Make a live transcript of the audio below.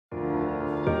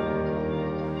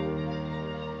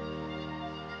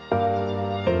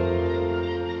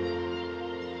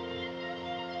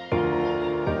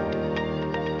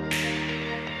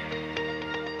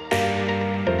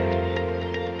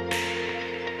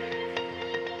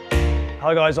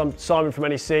Hi guys, I'm Simon from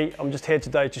NEC. I'm just here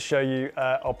today to show you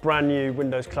our brand new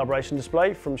Windows collaboration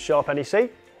display from Sharp NEC.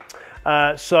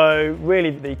 So really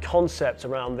the concept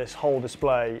around this whole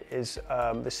display is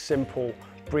this simple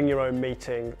bring your own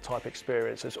meeting type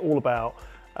experience. It's all about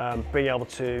being able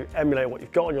to emulate what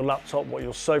you've got on your laptop, what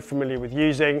you're so familiar with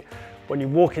using. When you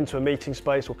walk into a meeting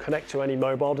space or connect to any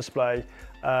mobile display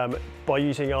by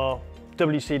using our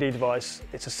WCD device,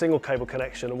 it's a single cable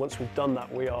connection, and once we've done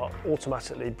that, we are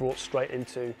automatically brought straight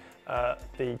into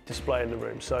the display in the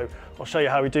room. So I'll show you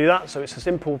how we do that. So it's a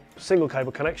simple single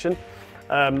cable connection.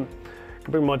 I can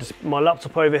bring my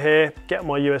laptop over here, get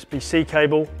my USB-C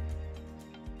cable.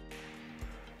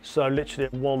 So literally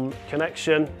one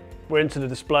connection, we're into the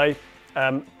display.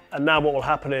 And now what will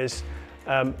happen is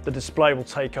the display will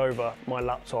take over my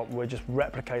laptop, and we're just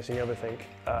replicating everything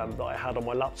that I had on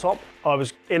my laptop. I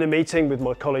was in a meeting with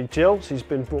my colleague Jill, so she's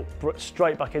been brought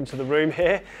straight back into the room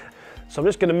here. So I'm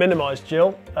just going to minimize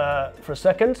Jill for a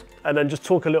second, and then just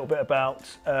talk a little bit about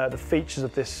the features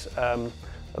of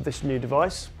this new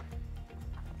device.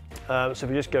 So if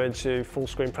we just go into full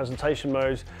screen presentation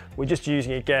mode, we're just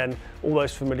using again all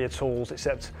those familiar tools,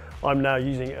 except I'm now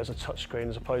using it as a touchscreen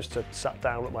as opposed to sat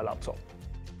down at my laptop.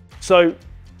 So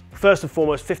first and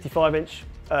foremost, 55-inch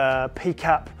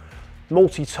PCAP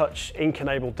multi-touch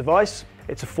ink-enabled device.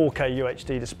 It's a 4K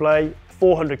UHD display,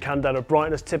 400 candela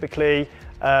brightness typically.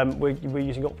 We're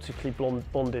using optically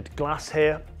bonded glass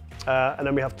here. And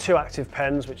then we have two active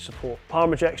pens which support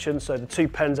palm ejection. So the two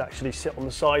pens actually sit on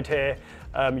the side here.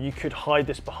 You could hide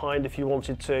this behind if you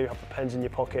wanted to, have the pens in your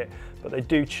pocket, but they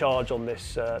do charge on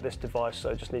this device, so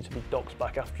it just needs to be docked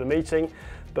back after a meeting.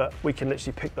 But we can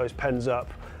literally pick those pens up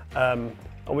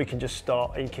and we can just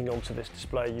start inking onto this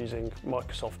display using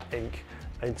Microsoft Ink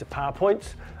into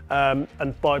PowerPoint.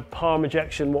 And by palm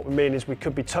ejection, what we mean is we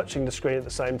could be touching the screen at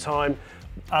the same time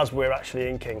as we're actually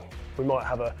inking. We might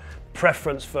have a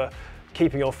preference for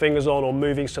keeping our fingers on or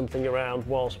moving something around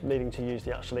whilst needing to use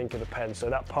the actual ink of the pen. So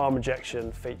that palm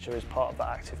ejection feature is part of that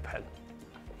active pen.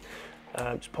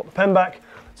 Just pop the pen back.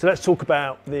 So let's talk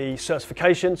about the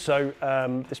certification. So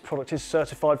this product is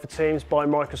certified for Teams by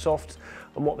Microsoft,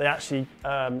 and what they actually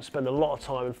spend a lot of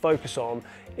time and focus on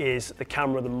is the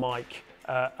camera, the mic,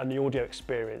 and the audio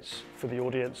experience for the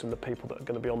audience and the people that are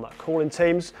going to be on that call in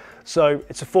Teams. So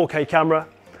it's a 4K camera.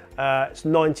 It's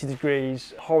 90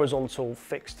 degrees horizontal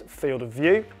fixed field of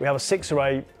view. We have a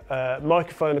 6-array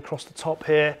microphone across the top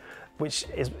here, which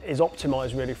is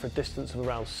optimized really for a distance of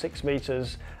around 6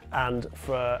 meters and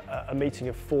for a meeting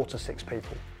of 4 to 6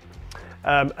 people.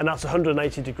 And that's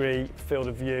 180 degree field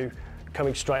of view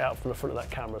coming straight out from the front of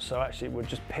that camera. So actually it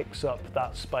just picks up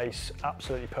that space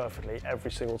absolutely perfectly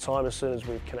every single time as soon as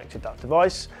we've connected that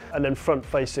device. And then front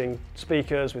facing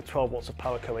speakers with 12 watts of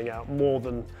power coming out, more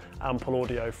than ample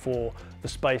audio for the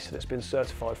space that it's been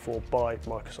certified for by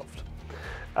Microsoft.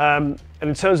 And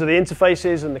in terms of the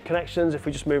interfaces and the connections, if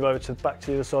we just move over back to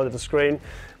the other side of the screen,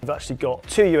 we've actually got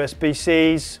two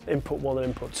USB-Cs, input 1 and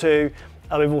input 2,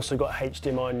 and we've also got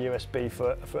HDMI and USB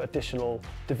for additional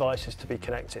devices to be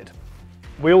connected.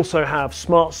 We also have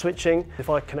smart switching. If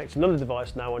I connect another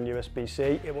device now on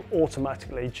USB-C, it will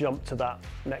automatically jump to that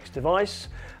next device.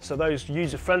 So those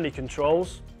user-friendly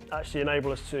controls actually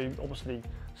enable us to obviously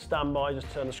stand by,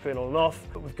 just turn the screen on and off.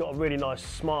 But we've got a really nice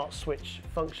smart switch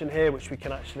function here, which we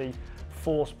can actually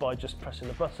force by just pressing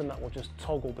the button. That will just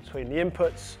toggle between the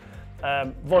inputs,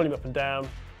 volume up and down,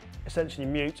 essentially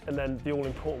mute, and then the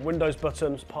all-important Windows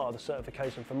button as part of the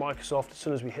certification from Microsoft. As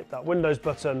soon as we hit that Windows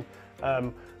button,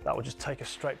 that will just take us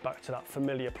straight back to that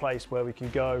familiar place where we can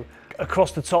go.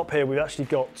 Across the top here, we've actually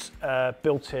got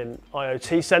built-in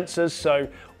IoT sensors. So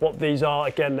what these are,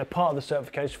 again, they're part of the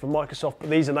certification from Microsoft,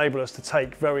 but these enable us to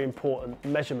take very important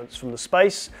measurements from the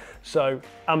space. So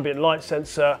ambient light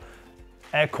sensor,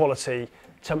 air quality,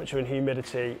 temperature and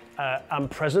humidity, and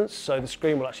presence. So the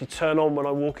screen will actually turn on when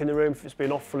I walk in the room if it's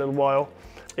been off for a little while.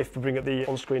 If we bring up the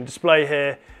on-screen display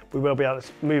here, we will be able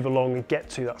to move along and get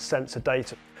to that sensor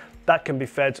data. That can be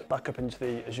fed back up into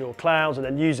the Azure clouds, and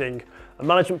then using a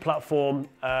management platform,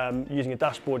 using a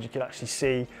dashboard, you can actually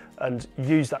see and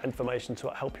use that information to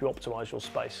help you optimize your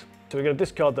space. So we're going to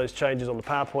discard those changes on the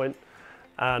PowerPoint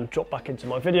and drop back into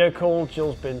my video call.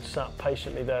 Jill's been sat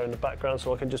patiently there in the background,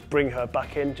 so I can just bring her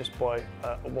back in just by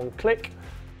one click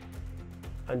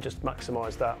and just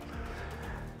maximize that.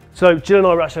 So Jill and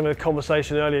I were actually having a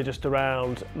conversation earlier just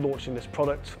around launching this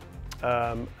product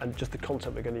and just the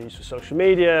content we're going to use for social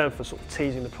media and for sort of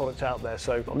teasing the product out there.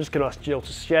 So I'm just going to ask Jill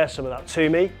to share some of that to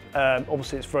me.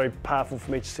 Obviously it's very powerful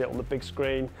for me to see it on the big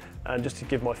screen and just to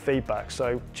give my feedback.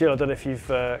 So Jill, I don't know if you've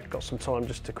got some time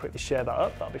just to quickly share that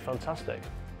up. That'd be fantastic.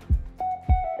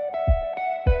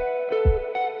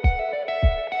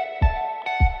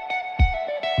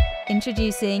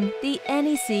 Introducing the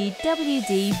NEC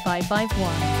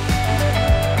WD551.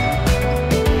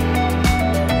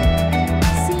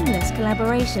 Seamless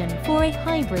collaboration for a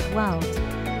hybrid world.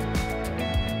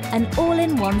 An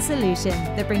all-in-one solution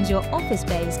that brings your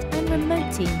office-based and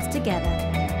remote teams together.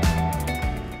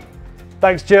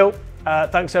 Thanks, Jill.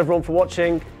 Thanks everyone for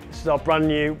watching. This is our brand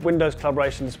new Windows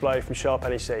collaboration display from Sharp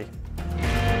NEC.